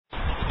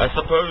I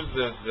suppose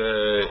as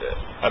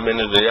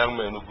a young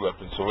man who grew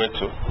up in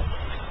Soweto,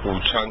 who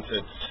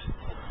chanted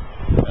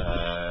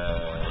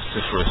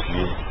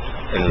vociferously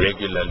and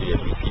regularly and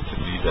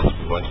repeatedly that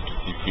we wanted to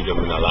see freedom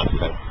in our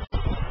lifetime,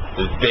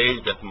 the day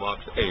that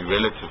marks a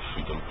relative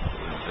freedom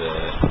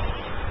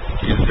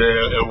is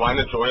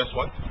a joyous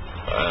one,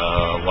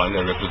 a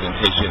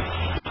representation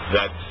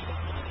that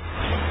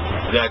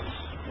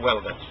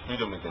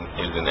freedom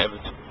is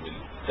inevitable, really.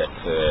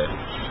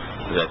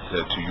 That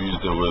to use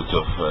the words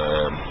of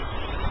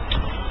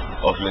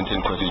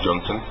Linton Kwesi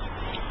Johnson,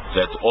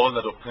 that all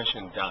that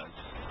oppression does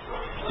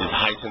is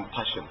heighten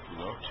passion,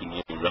 to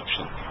near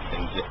eruption.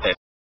 And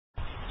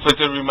so it's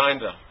a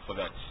reminder of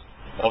that.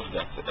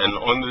 And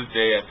on this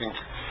day, I think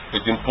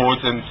it's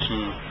important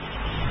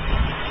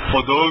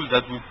for those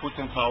that we put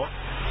in power,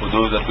 for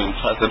those that we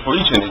entrust, and for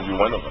each and every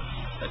one of us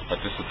as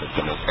participants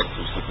and as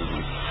active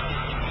citizens,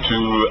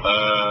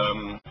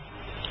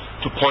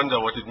 to ponder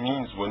what it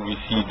means when we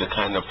see the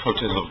kind of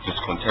protest of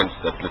discontent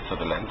that litter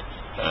the land,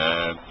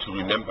 to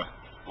remember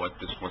what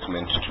this was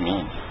meant to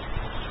mean,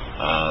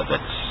 that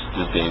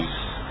this day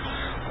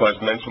was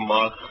meant to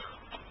mark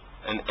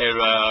an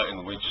era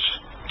in which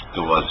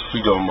there was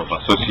freedom of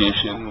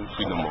association,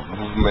 freedom of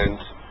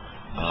movement,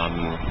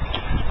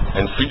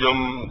 and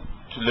freedom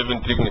to live in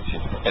dignity.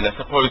 And I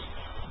suppose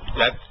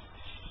that's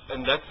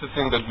the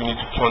thing that we need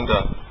to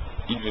ponder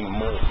even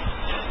more.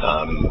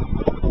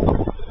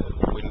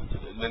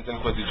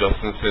 Linton Kwesi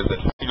Johnson says that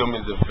freedom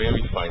is a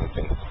very fine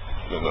thing,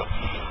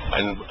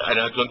 and I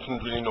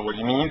don't really know what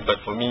he means, but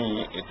for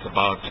me it's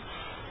about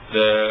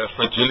the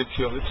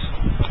fragility of it,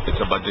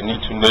 it's about the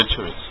need to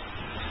nurture it,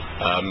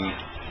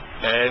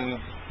 and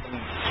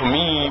for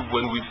me,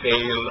 when we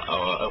fail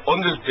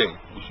on this day,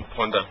 we should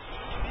ponder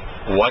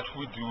what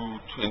we do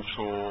to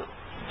ensure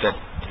that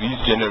these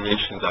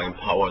generations are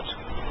empowered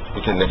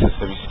with the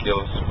necessary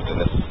skills, with the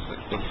necessary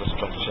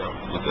infrastructure,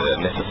 with the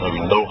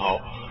necessary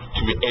know-how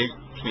to be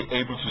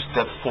able to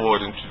step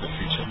forward into the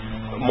future.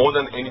 More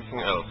than anything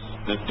else,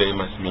 this day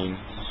must mean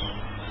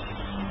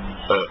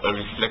a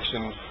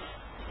reflections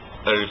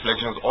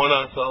on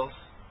ourselves,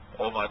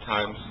 of our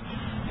times,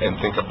 and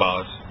think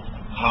about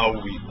how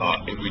we are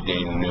every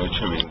day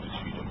nurturing